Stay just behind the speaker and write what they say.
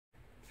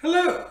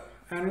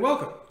and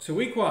welcome to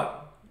week 1,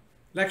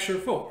 lecture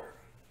 4,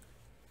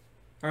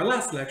 our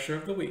last lecture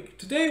of the week.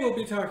 Today we'll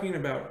be talking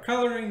about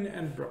coloring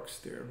and Brooks'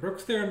 theorem.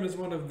 Brooks' theorem is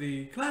one of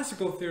the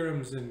classical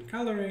theorems in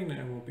coloring,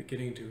 and we'll be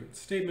getting to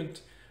its statement,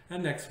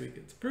 and next week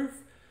its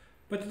proof.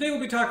 But today we'll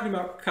be talking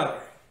about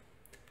coloring.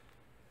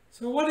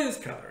 So what is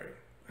coloring?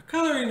 A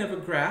coloring of a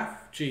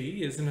graph,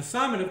 G, is an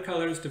assignment of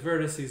colors to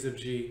vertices of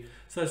G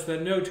such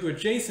that no two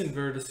adjacent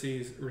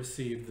vertices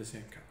receive the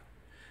same color.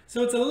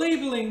 So it's a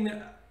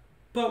labeling,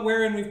 but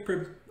wherein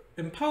we've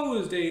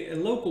imposed a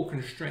local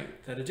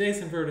constraint that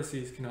adjacent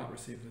vertices cannot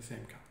receive the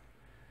same color.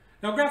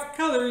 Now, graph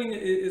coloring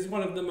is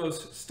one of the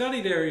most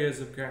studied areas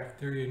of graph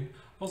theory and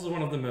also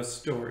one of the most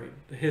storied.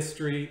 The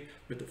history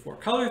with the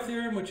four-color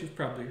theorem, which you've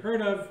probably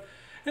heard of,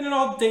 and it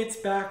all dates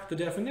back, the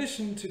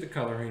definition, to the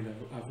coloring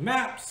of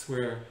maps,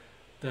 where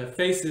the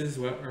faces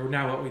are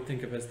now what we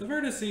think of as the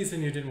vertices,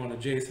 and you didn't want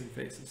adjacent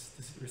faces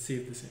to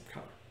receive the same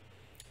color.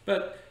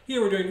 But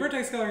here we're doing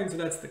vertex coloring, so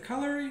that's the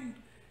coloring.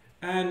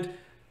 And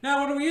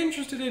now what are we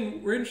interested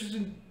in? We're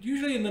interested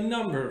usually in the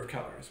number of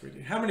colors we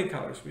need, how many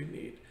colors we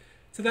need.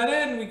 To that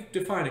end, we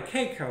define a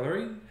K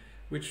coloring,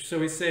 so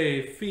we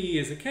say phi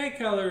is a K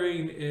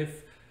coloring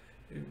if,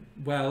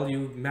 well,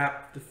 you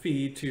map the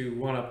phi to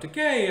 1 up to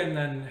K, and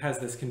then has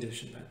this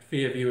condition that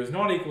phi of u is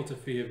not equal to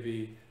phi of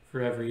v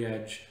for every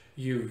edge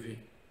uv.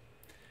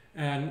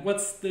 And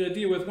what's the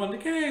deal with 1 to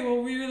K?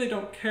 Well, we really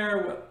don't care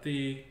what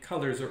the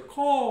colors are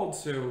called,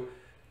 so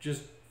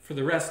just for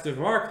the rest of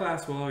our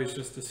class, we'll always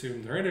just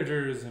assume they're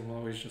integers, and we'll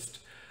always just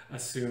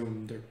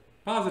assume they're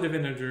positive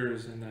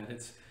integers, and that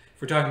it's,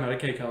 if we're talking about a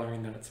K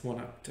coloring, then it's 1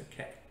 up to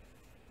K.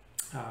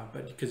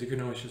 But because you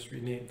can always just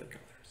rename the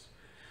colors.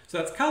 So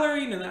that's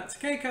coloring, and that's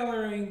K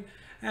coloring.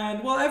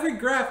 And well, every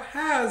graph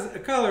has a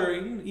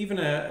coloring, even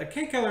a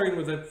K coloring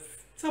with a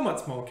somewhat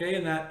small k,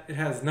 in that it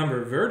has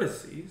number of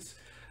vertices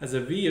as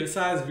a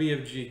size v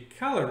of G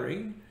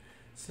coloring.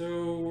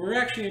 So we're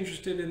actually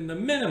interested in the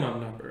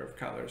minimum number of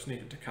colors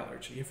needed to color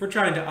G. If we're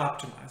trying to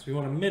optimize, we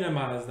want to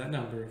minimize that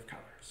number of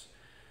colors.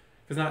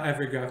 Because not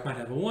every graph might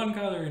have a 1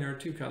 coloring or a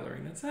 2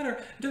 coloring,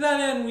 etc. To that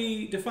end,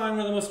 we define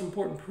one of the most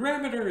important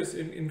parameters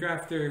in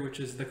graph theory, which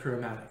is the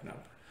chromatic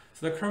number.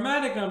 So the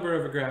chromatic number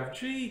of a graph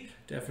G,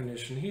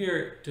 definition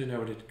here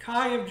denoted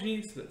chi of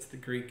G, so that's the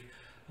Greek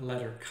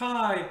letter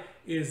chi,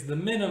 is the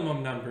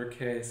minimum number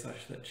k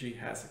such that G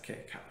has a k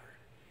color.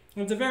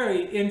 It's a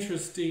very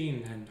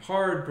interesting and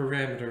hard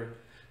parameter,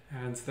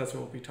 and so that's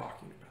what we'll be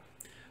talking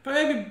about. But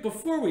maybe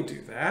before we do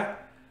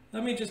that,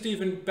 let me just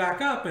even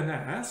back up and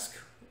ask,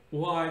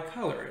 why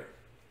coloring?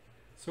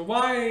 So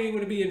why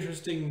would it be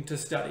interesting to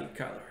study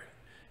coloring?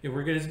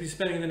 We're going to be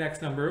spending the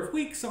next number of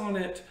weeks on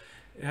it.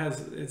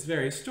 It's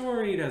very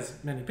storied, it has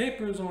many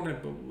papers on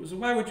it, but so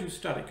why would you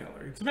study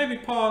coloring? So maybe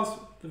pause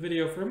the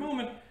video for a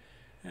moment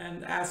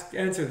and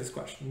answer this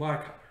question, why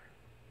coloring?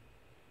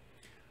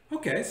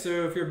 Okay,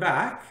 so if you're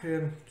back,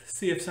 and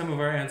see if some of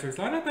our answers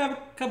line up, I have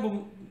a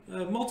couple,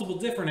 multiple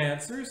different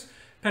answers,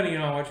 depending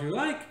on what you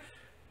like,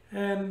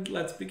 and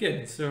let's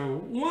begin. So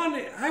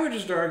one, I would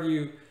just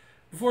argue,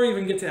 before you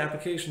even get to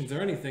applications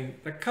or anything,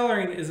 that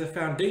coloring is a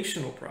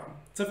foundational problem.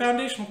 It's a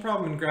foundational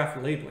problem in graph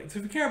labeling. So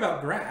if you care about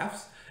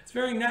graphs, it's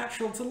very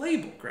natural to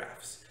label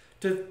graphs,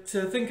 to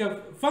think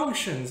of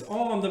functions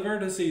on the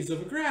vertices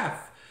of a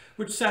graph,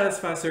 which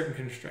satisfy certain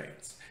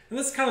constraints. And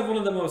this is kind of one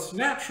of the most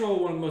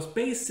natural, one of the most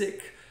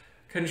basic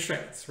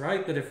constraints,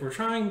 right? That if we're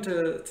trying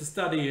to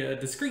study a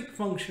discrete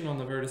function on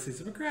the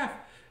vertices of a graph,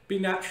 it'd be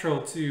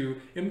natural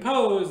to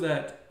impose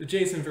that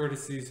adjacent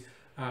vertices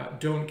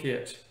don't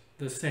get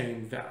the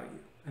same value.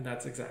 And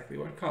that's exactly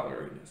what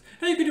coloring is.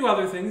 Now you could do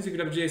other things. You could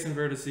have adjacent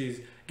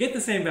vertices get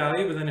the same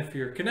value, but then if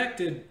you're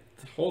connected,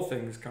 the whole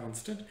thing is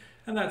constant,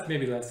 and that's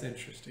maybe less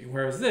interesting.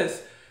 Whereas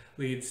this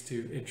leads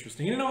to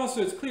interesting. And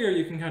also it's clear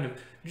you can kind of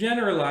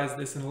generalize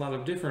this in a lot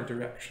of different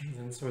directions.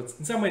 And so it's,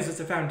 in some ways,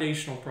 it's a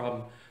foundational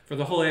problem for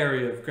the whole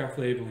area of graph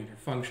labeling or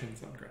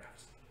functions on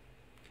graphs.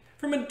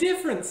 From a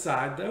different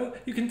side, though,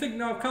 you can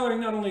think of coloring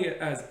not only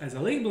as a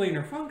labeling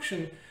or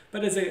function,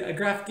 but as a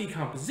graph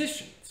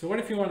decomposition. So what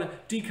if you want to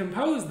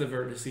decompose the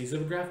vertices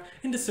of a graph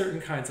into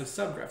certain kinds of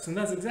subgraphs? And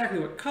that's exactly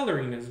what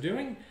coloring is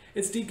doing.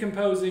 It's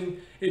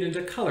decomposing it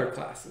into color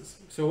classes.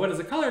 So what is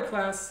a color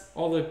class?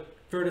 All the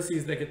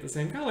vertices that get the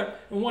same color.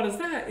 And what is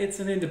that? It's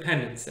an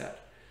independent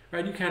set,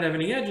 right? You can't have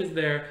any edges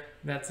there.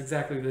 That's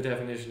exactly the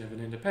definition of an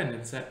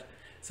independent set.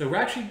 So we're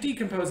actually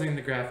decomposing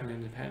the graph into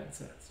independent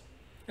sets.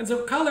 And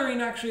so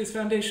coloring actually is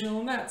foundational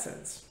in that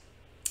sense.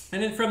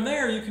 And then from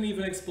there, you can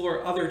even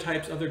explore other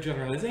types, other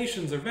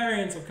generalizations or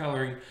variants of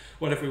coloring.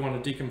 What if we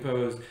want to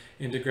decompose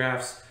into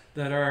graphs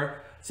that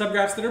are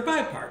subgraphs that are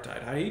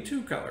bipartite, i.e.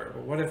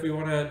 two-colorable? What if we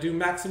want to do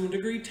maximum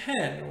degree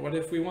 10? Or what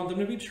if we want them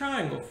to be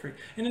triangle-free?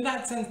 And in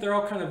that sense, they're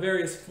all kind of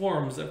various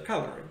forms of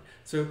coloring.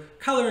 So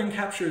coloring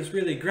captures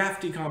really graph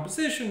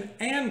decomposition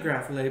and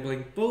graph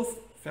labeling, both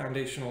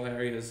foundational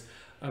areas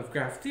of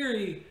graph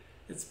theory.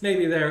 It's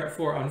maybe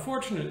therefore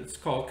unfortunate it's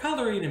called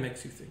coloring. It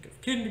makes you think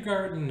of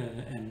kindergarten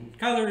and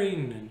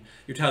coloring, and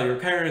you tell your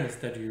parents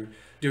that you're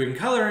doing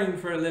coloring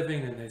for a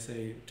living, and they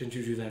say, didn't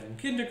you do that in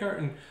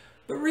kindergarten?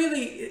 But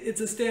really, it's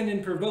a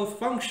stand-in for both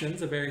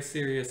functions, a very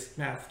serious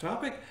math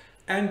topic,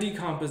 and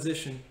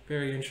decomposition,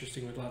 very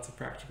interesting with lots of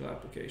practical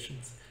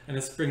applications, and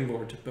a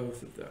springboard to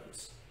both of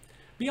those.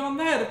 Beyond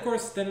that, of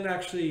course, then it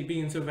actually,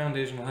 being so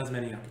foundational, has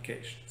many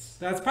applications.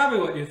 That's probably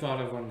what you thought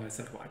of when I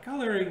said why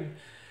coloring.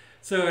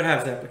 So it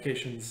has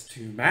applications to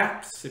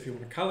maps, if you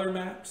want to color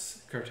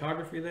maps,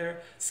 cartography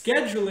there,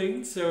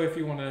 scheduling, so if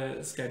you want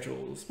to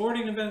schedule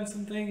sporting events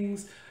and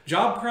things,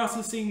 job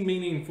processing,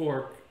 meaning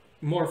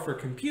more for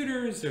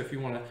computers, so if you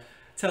want to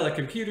tell a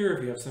computer,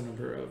 if you have some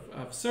number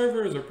of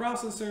servers or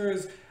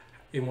processors,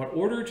 in what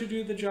order to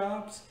do the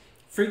jobs.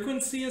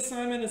 Frequency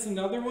assignment is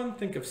another one.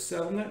 Think of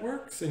cell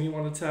networks, and you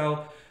want to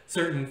tell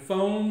certain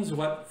phones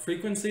what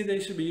frequency they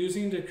should be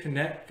using to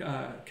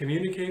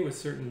communicate with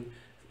certain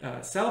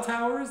cell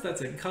towers.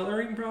 That's a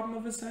coloring problem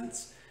of a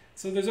sense.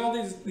 So there's all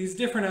these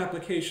different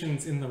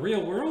applications in the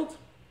real world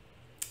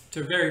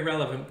to very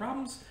relevant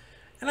problems.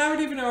 And I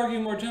would even argue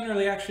more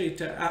generally actually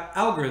to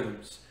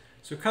algorithms.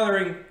 So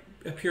coloring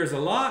appears a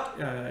lot,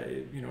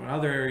 in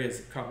other areas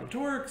of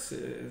combinatorics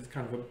is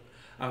kind of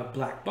a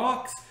black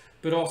box,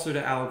 but also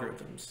to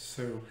algorithms.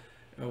 So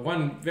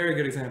one very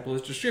good example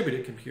is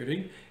distributed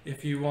computing.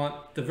 If you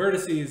want the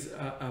vertices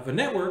of a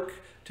network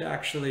to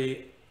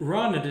actually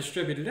run a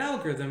distributed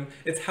algorithm,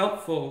 it's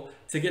helpful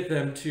to get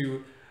them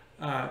to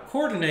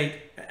coordinate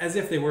as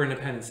if they were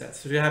independent sets.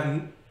 So to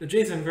have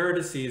adjacent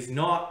vertices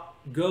not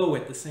go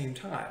at the same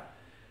time.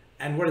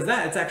 And what is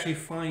that? It's actually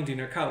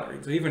finding or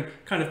coloring. So even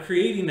kind of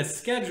creating a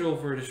schedule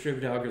for a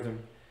distributed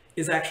algorithm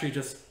is actually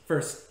just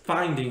first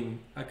finding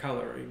a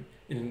coloring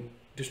in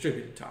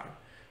distributed time,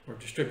 or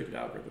distributed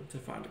algorithm to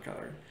find a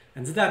coloring.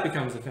 And so that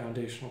becomes a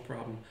foundational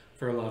problem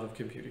for a lot of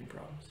computing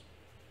problems.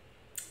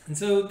 And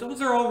so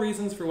those are all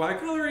reasons for why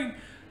coloring,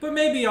 but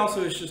maybe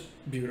also it's just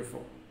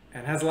beautiful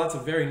and has lots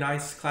of very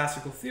nice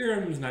classical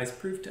theorems, nice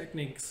proof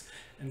techniques,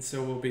 and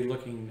so we'll be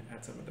looking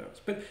at some of those.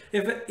 But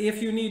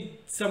if you need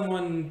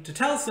someone to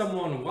tell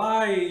someone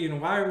why,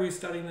 why are we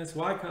studying this,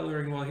 why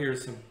coloring, well,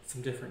 here's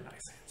some different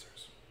nice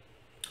answers.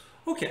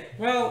 Okay,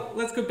 well,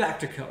 let's go back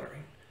to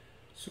coloring.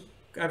 So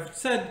I've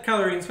said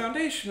coloring is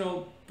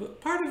foundational,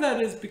 but part of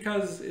that is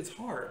because it's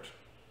hard,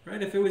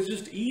 right? If it was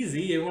just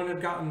easy, it wouldn't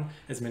have gotten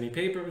as many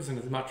papers and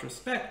as much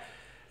respect.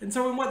 And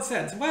so in what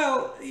sense?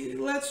 Well,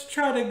 let's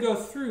try to go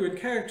through and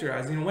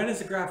characterize, when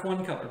is a graph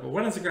 1 colorable,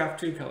 when is a graph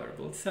 2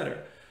 colorable, etc.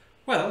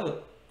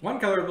 Well, 1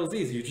 colorable is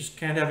easy, you just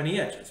can't have any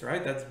edges,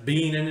 right? That's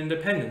being an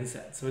independent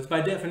set. So it's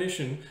by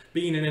definition,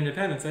 being an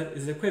independent set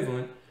is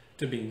equivalent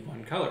to being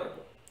 1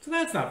 colorable. So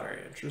that's not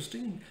very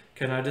interesting.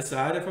 Can I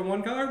decide if I'm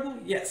 1 colorable?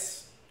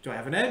 Yes. Do I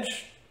have an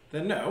edge?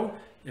 Then no.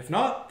 If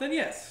not, then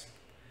yes.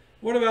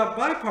 What about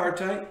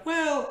bipartite?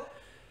 Well,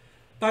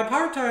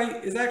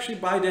 bipartite is actually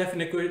by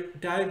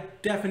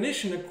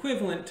definition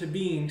equivalent to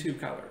being 2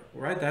 colorable,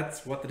 right?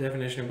 That's what the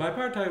definition of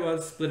bipartite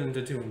was, split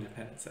into 2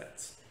 independent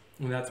sets.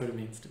 And that's what it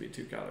means to be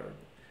 2 colorable.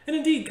 And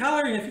indeed,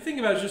 coloring, if you think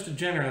about it, is just a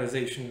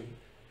generalization of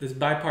this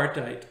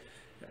bipartite,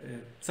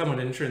 somewhat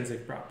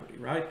intrinsic property,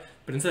 right?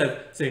 But instead of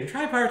saying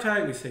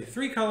tripartite, we say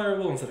 3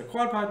 colorable. Instead of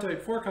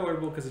quadpartite, 4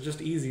 colorable, because it's just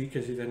easy,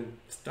 because you then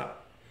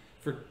stop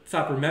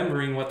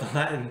remembering what the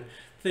Latin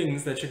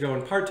things that should go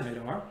in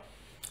partite are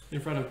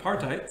in front of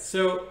partite.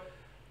 So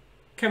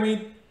can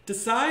we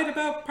decide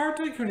about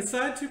partite? Can we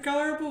decide 2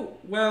 colorable?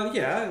 Well,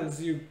 yeah,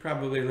 as you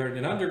probably learned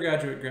in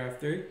undergraduate graph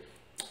theory,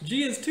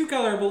 G is 2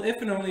 colorable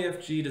if and only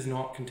if G does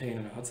not contain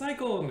an odd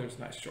cycle, and there's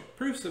nice short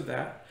proofs of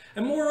that.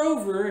 And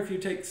moreover, if you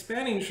take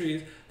spanning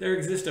trees, there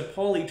exists a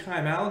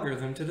polytime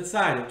algorithm to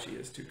decide if G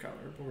is 2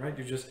 colorable, right?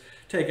 You just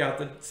take out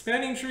the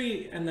spanning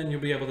tree, and then you'll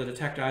be able to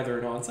detect either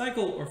an odd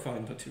cycle or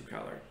find the 2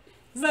 color.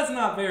 So that's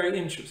not very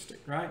interesting,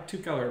 right? 2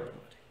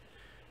 colorability.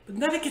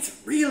 But then it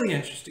gets really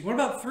interesting. What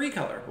about 3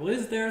 colorable?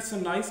 Is there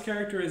some nice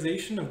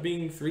characterization of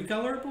being 3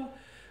 colorable?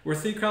 We're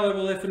 3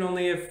 colorable if and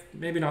only if,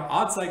 maybe not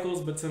odd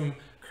cycles, but some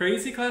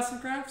crazy class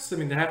of graphs. I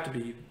mean, they have to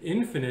be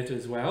infinite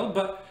as well,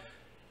 but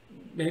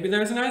maybe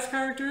there's a nice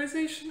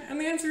characterization. And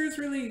the answer is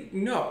really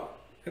no,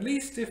 at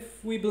least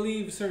if we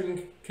believe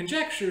certain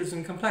conjectures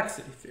in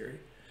complexity theory.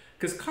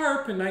 Because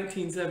Karp in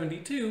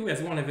 1972,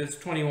 as one of his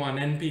 21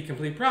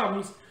 NP-complete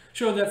problems,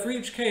 showed that for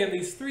each k at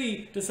least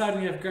 3,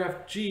 deciding if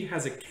graph G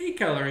has a k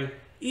coloring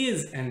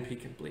is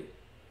NP-complete.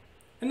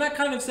 And that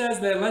kind of says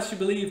that unless you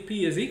believe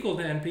P is equal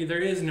to NP, there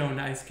is no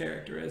nice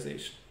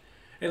characterization.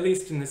 At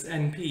least in this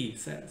NP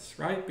sense,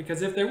 right?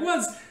 Because if there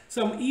was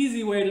some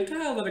easy way to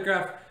tell that a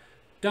graph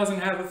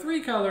doesn't have a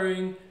 3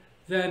 coloring,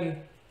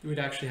 then we'd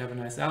actually have a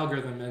nice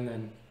algorithm, and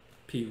then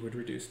P would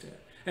reduce to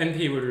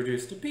NP would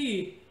reduce to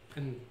P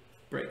and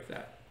break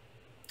that.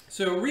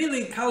 So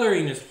really,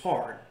 coloring is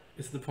hard,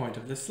 is the point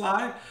of this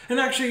slide. And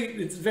actually,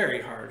 it's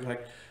very hard.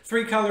 Like,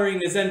 3 coloring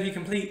is NP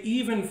complete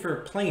even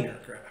for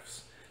planar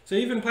graphs. So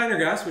even planar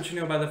graphs, which you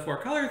know by the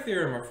 4-color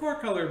theorem, are 4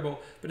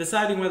 colorable, but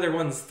deciding whether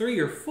one's 3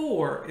 or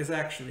 4 is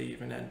actually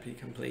even NP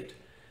complete.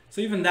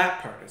 So even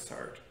that part is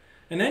hard.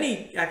 And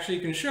actually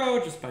you can show,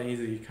 just by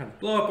easy kind of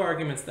blow-up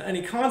arguments, that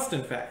any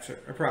constant factor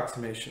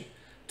approximation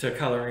to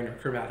coloring or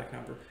chromatic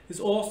number is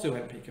also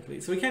NP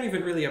complete. So we can't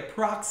even really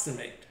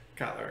approximate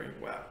coloring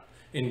well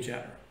in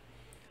general.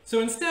 So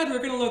instead, we're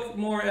going to look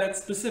more at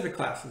specific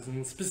classes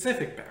and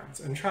specific bounds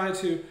and try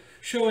to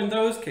show in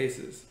those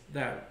cases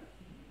that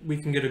we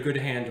can get a good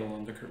handle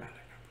on the chromatic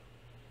number.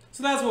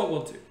 So that's what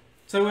we'll do.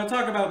 So we'll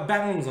talk about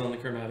bounds on the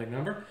chromatic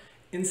number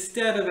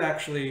instead of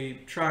actually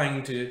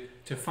trying to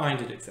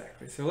find it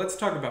exactly. So let's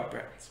talk about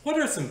bounds. What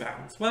are some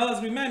bounds? Well, as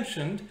we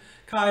mentioned,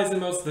 chi is the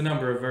most of the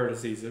number of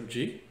vertices of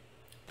G,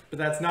 but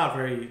that's not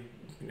very,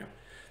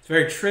 it's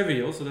very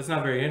trivial, so that's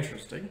not very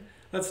interesting.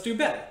 Let's do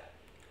better.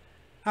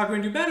 How can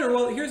we do better?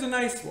 Well, here's a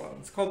nice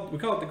one. We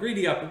call it the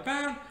greedy upper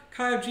bound.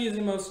 Chi of G is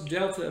the most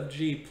delta of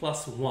G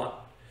plus 1.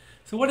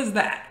 So what is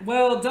that?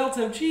 Well,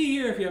 delta of G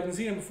here, if you haven't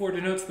seen it before,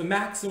 denotes the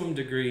maximum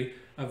degree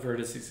of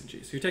vertices in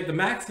G. So you take the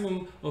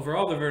maximum over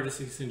all the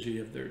vertices in G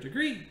of their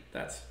degree.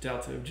 That's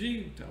delta of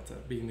G, delta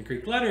being the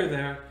Greek letter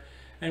there.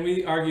 And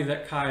we argue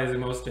that chi is the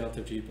most delta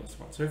of G plus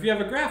 1. So if you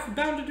have a graph of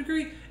bounded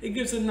degree, it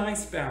gives a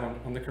nice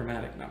bound on the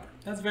chromatic number.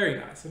 That's very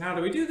nice. And how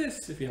do we do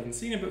this? If you haven't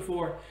seen it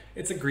before,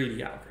 it's a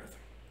greedy algorithm.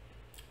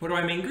 What do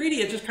I mean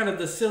greedy? It's just kind of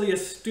the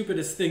silliest,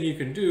 stupidest thing you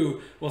can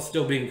do while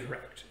still being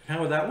correct. And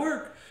how would that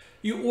work?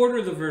 You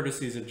order the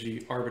vertices of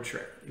G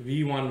arbitrarily.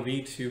 V1,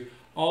 V2,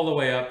 all the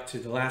way up to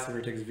the last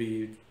vertex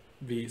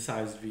V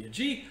size V of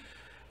G.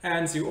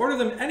 And so you order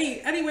them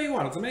any way you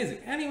want. It's amazing.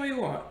 Any way you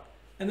want.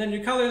 And then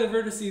you color the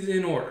vertices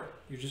in order.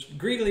 You just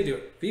greedily do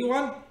it.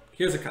 V1,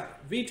 here's a color.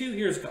 V2,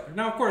 here's a color.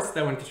 Now, of course,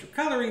 that went to your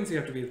coloring, so you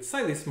have to be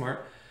slightly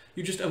smart.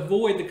 You just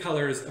avoid the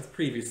colors of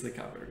previously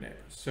colored neighbors.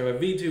 So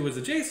if V2 was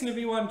adjacent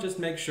to V1, just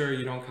make sure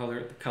you don't color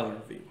it the color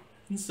of V1,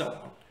 and so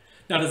on.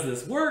 Now, does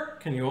this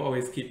work? Can you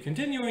always keep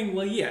continuing?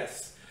 Well,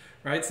 yes,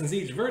 right? Since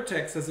each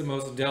vertex has the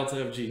most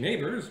delta of G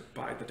neighbors,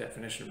 by the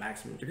definition of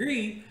maximum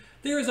degree,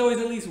 there is always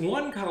at least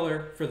one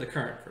color for the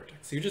current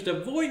vertex. So you just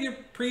avoid your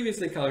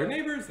previously colored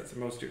neighbors, that's the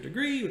most to a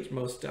degree, which is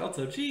most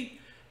delta of G.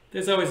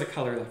 There's always a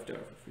color left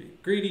over for you.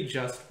 Greedy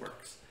just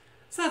works.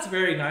 So that's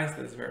very nice,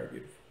 that's very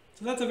beautiful.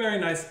 So that's a very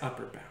nice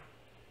upper bound.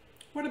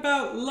 What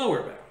about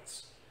lower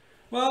bounds?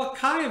 Well,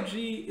 chi of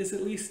G is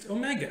at least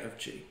omega of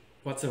G.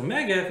 What's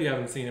omega, if you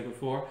haven't seen it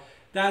before?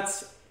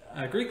 That's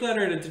a Greek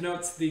letter and it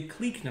denotes the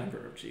clique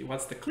number of G.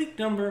 What's the clique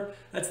number?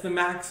 That's the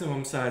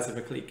maximum size of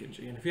a clique in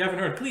G. And if you haven't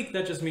heard clique,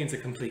 that just means a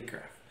complete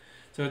graph.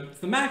 So it's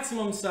the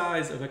maximum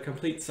size of a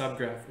complete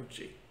subgraph of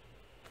G.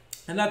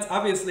 And that's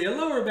obviously a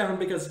lower bound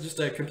because just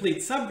a complete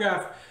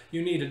subgraph,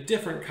 you need a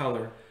different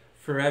color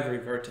for every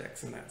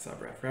vertex in that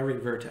subgraph, for every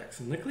vertex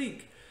in the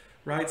clique,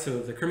 right? So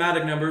the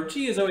chromatic number of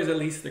G is always at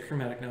least the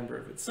chromatic number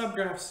of its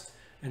subgraphs,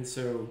 and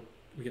so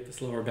we get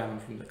this lower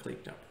bound from the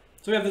clique number.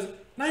 So we have this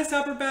nice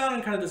upper bound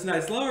and kind of this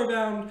nice lower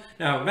bound.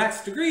 Now,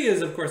 max degree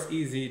is, of course,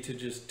 easy to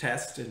just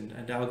test and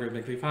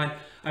algorithmically find.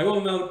 I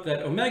will note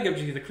that omega of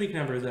G, the clique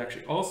number, is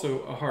actually also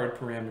a hard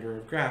parameter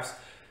of graphs.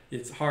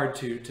 It's hard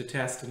to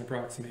test and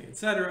approximate,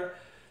 etc.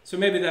 So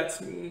maybe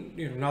that's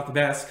not the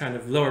best kind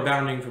of lower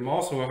bounding from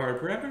also a hard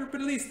parameter,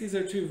 but at least these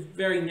are two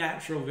very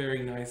natural,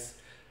 very nice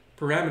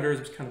parameters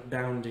which kind of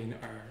bounding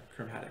our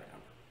chromatic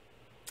number.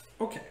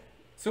 Okay,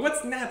 so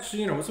what's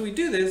natural? So we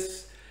do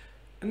this,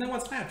 and then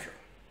what's natural?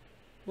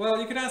 Well,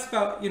 you could ask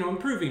about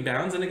improving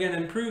bounds, and again,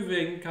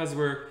 improving because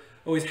we're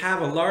always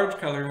have a large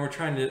color and we're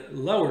trying to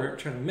lower it,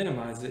 trying to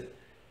minimize it.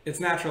 It's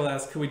natural to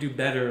ask, could we do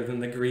better than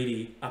the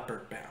greedy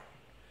upper bound?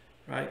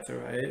 Right,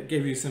 so I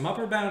gave you some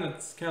upper bound,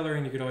 it's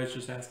coloring. You could always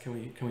just ask, can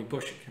we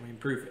push it? Can we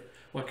improve it?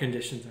 What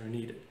conditions are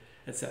needed,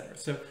 etc.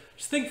 So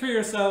just think for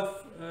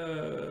yourself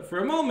for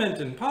a moment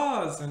and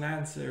pause and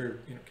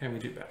answer, can we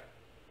do better?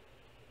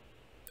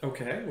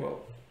 Okay,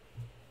 well,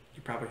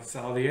 you probably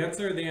saw the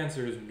answer. The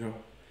answer is no.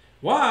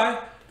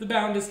 Why? The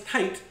bound is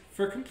tight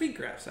for complete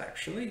graphs,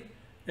 actually.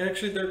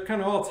 Actually, they're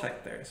kind of all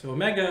tight there. So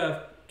omega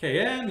of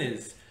kn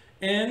is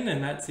n,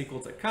 and that's equal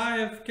to chi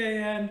of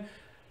kn,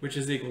 which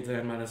is equal to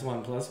n minus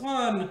 1 plus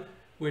 1,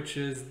 which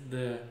is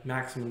the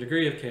maximum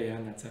degree of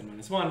kn, that's n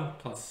minus 1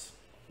 plus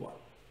 1.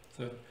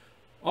 So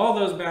all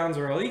those bounds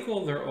are all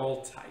equal, they're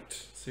all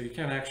tight. So you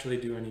can't actually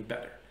do any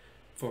better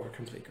for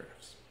complete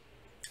graphs.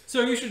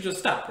 So you should just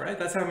stop, right?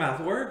 That's how math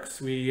works.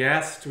 We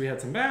asked, we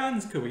had some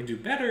bounds, could we do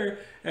better?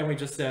 And we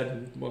just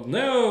said, well,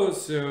 no,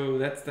 so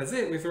that's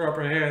it. We throw up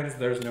our hands,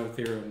 there's no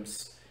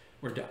theorems,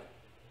 we're done.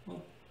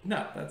 Well,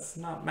 no, that's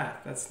not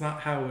math. That's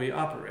not how we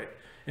operate.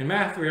 In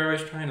math, we're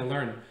always trying to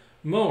learn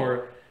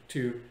more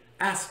to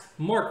ask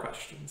more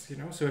questions,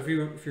 So if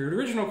your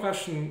original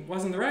question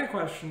wasn't the right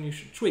question, you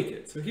should tweak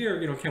it. So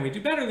here, can we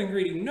do better than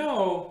greedy?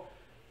 No.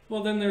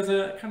 Well, then there's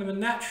a kind of a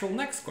natural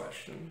next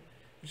question,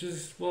 which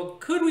is, well,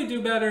 could we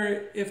do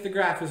better if the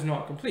graph is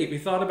not complete? We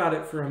thought about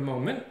it for a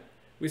moment.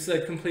 We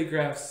said complete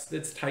graphs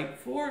it's tight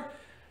for,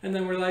 and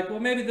then we're like,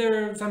 well, maybe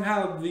they're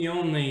somehow the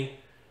only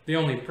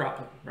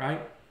problem,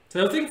 right?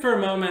 So think for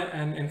a moment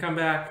and come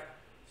back.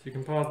 So you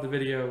can pause the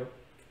video,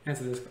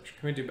 answer this question.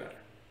 Can we do better?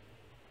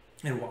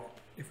 And why,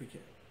 if we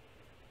can?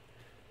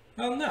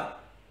 Well, no.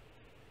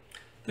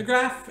 The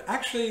graph,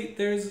 actually,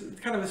 there's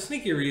kind of a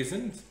sneaky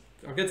reason.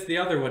 I'll get to the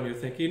other one you're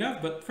thinking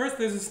of, but first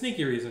there's a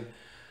sneaky reason.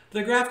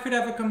 The graph could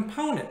have a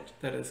component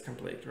that is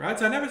complete, right?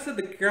 So I never said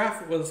the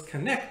graph was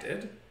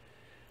connected.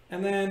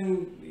 And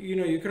then,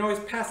 you can always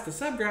pass the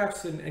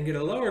subgraphs and get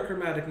a lower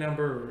chromatic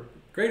number, or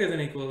greater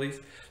than equal at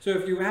least. So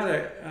if you had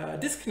a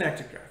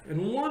disconnected graph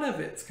and one of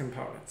its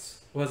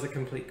components was a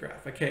complete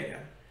graph, a Kn,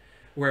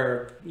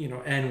 where,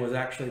 n was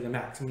actually the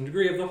maximum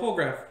degree of the whole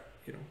graph,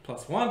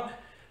 plus 1,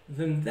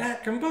 then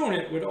that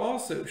component would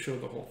also show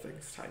the whole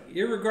thing's tight,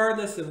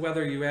 irregardless of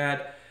whether you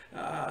add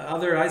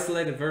other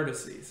isolated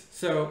vertices.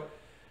 So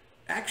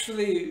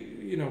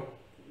actually,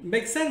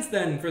 makes sense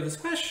then for this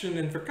question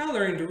and for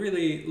coloring to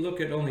really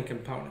look at only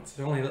components,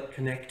 to only look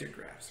connected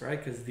graphs,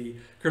 right? Because the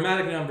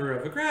chromatic number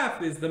of a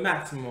graph is the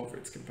maximum over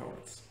its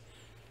components.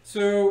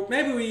 So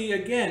maybe we,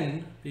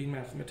 again, being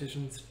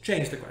mathematicians,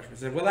 change the question. We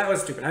said, well, that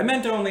was stupid. I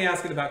meant to only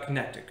ask it about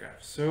connected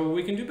graphs. So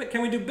we can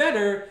can we do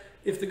better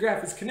if the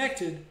graph is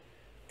connected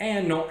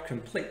and not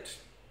complete?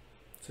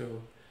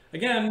 So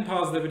again,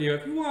 pause the video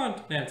if you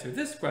want to answer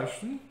this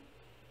question.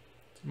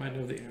 You might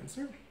know the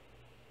answer.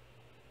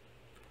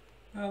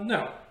 Well,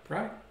 no,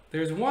 right?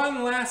 There's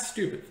one last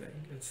stupid thing.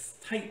 It's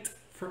tight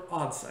for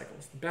odd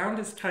cycles. The bound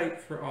is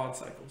tight for odd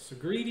cycles. So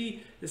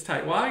greedy is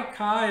tight. Why?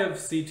 Chi of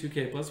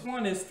C2k plus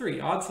 1 is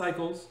 3. Odd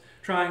cycles,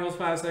 triangles,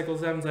 5 cycles,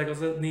 7 cycles,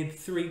 that need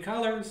 3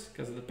 colors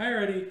because of the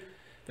parity.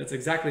 That's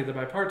exactly the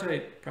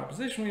bipartite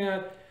proposition we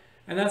had.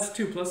 And that's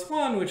 2 plus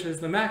 1, which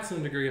is the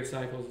maximum degree of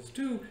cycles, is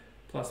 2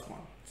 plus 1.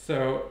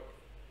 So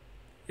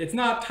it's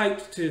not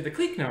tight to the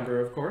clique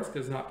number, of course,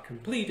 because it's not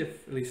complete,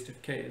 at least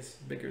if k is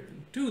bigger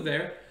than 2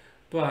 there.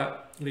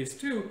 But at least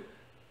 2,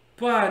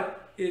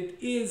 but it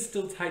is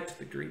still tight to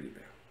the greedy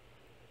bound.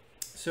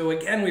 So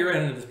again, we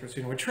ran into this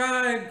person. We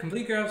tried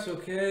complete graphs,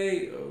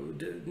 okay,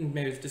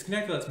 maybe it's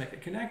disconnected, let's make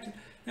it connected.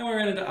 Then we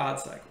ran into odd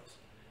cycles.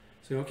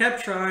 So we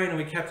kept trying and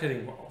we kept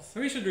hitting walls. So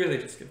we should really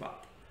just give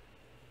up.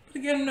 But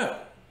again, no.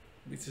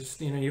 It's just,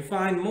 you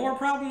find more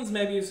problems,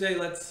 maybe you say,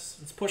 let's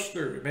push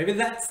through. Maybe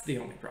that's the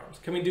only problem.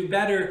 Can we do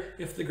better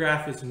if the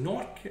graph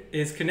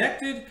is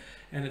connected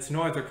and it's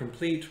neither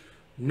complete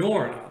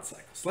nor an odd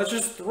cycle? So let's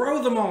just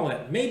throw them all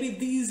in. Maybe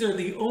these are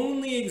the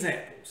only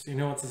examples.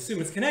 Let's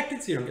assume it's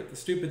connected so you don't get the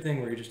stupid thing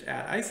where you just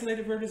add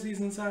isolated vertices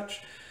and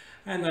such.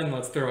 And then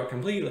let's throw out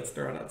complete, let's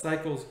throw out odd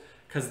cycles,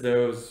 because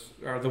those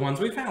are the ones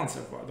we found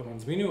so far, the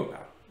ones we knew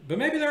about. But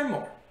maybe there are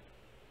more.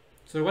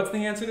 So what's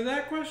the answer to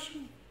that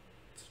question?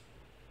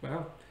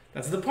 Well,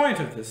 that's the point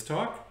of this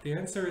talk. The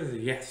answer is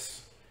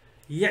yes.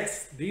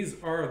 Yes, these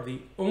are the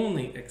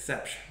only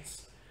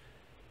exceptions.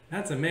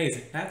 That's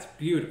amazing. That's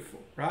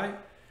beautiful, right?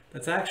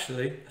 That's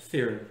actually a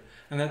theorem.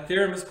 And that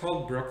theorem is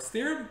called Brooks'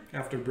 theorem,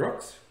 after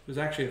Brooks, who's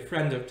actually a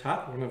friend of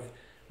Tutt, one of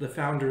the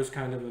founders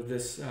of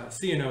this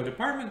C&O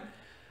department,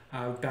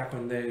 back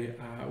when they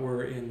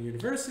were in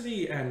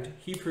university, and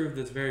he proved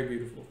this very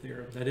beautiful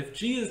theorem, that if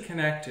G is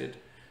connected,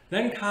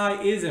 then chi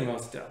is in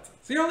most delta.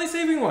 So you're only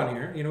saving one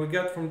here. We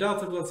got from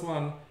delta plus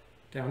 1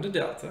 down to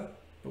delta,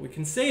 but we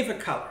can save a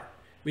color.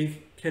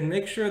 We can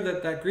make sure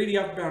that that greedy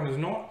upper bound is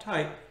not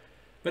tight,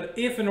 but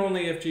if and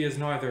only if G is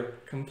neither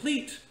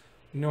complete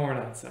nor an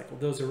odd cycle.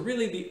 Those are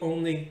really the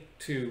only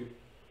two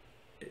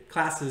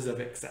classes of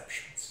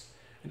exceptions.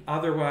 And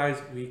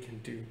otherwise, we can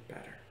do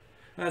better.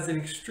 That's an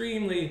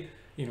extremely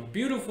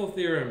beautiful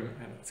theorem,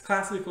 and it's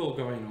classical,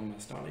 going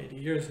almost on 80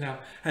 years now.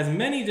 Has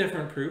many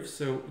different proofs,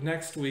 so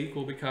next week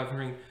we'll be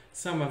covering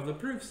some of the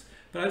proofs.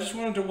 But I just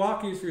wanted to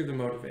walk you through the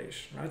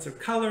motivation, right? So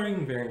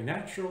coloring, very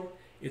natural.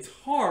 It's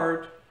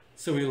hard,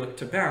 so we look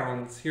to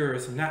bounds. Here are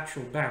some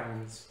natural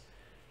bounds.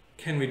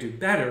 Can we do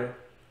better?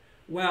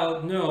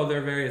 Well, no, there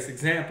are various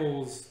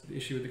examples, the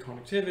issue with the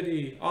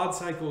connectivity, odd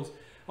cycles,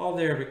 all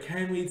there, but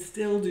can we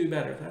still do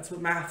better? That's what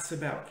math's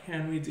about.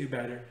 Can we do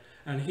better?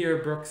 And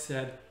here Brooks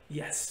said,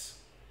 yes.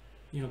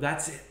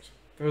 That's it.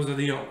 Those are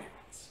the only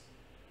ones.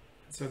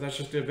 So that's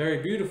just a very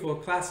beautiful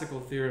classical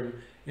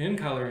theorem in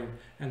coloring,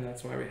 and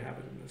that's why we have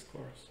it in this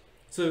course.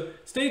 So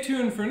stay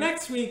tuned for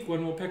next week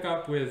when we'll pick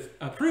up with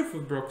a proof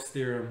of Brooks'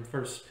 theorem,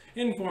 first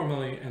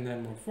informally and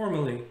then more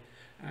formally,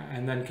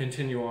 and then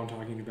continue on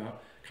talking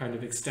about kind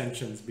of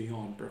extensions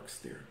beyond Brooks'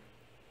 theorem.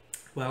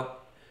 Well,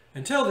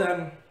 until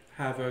then,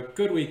 have a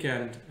good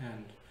weekend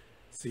and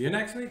see you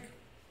next week.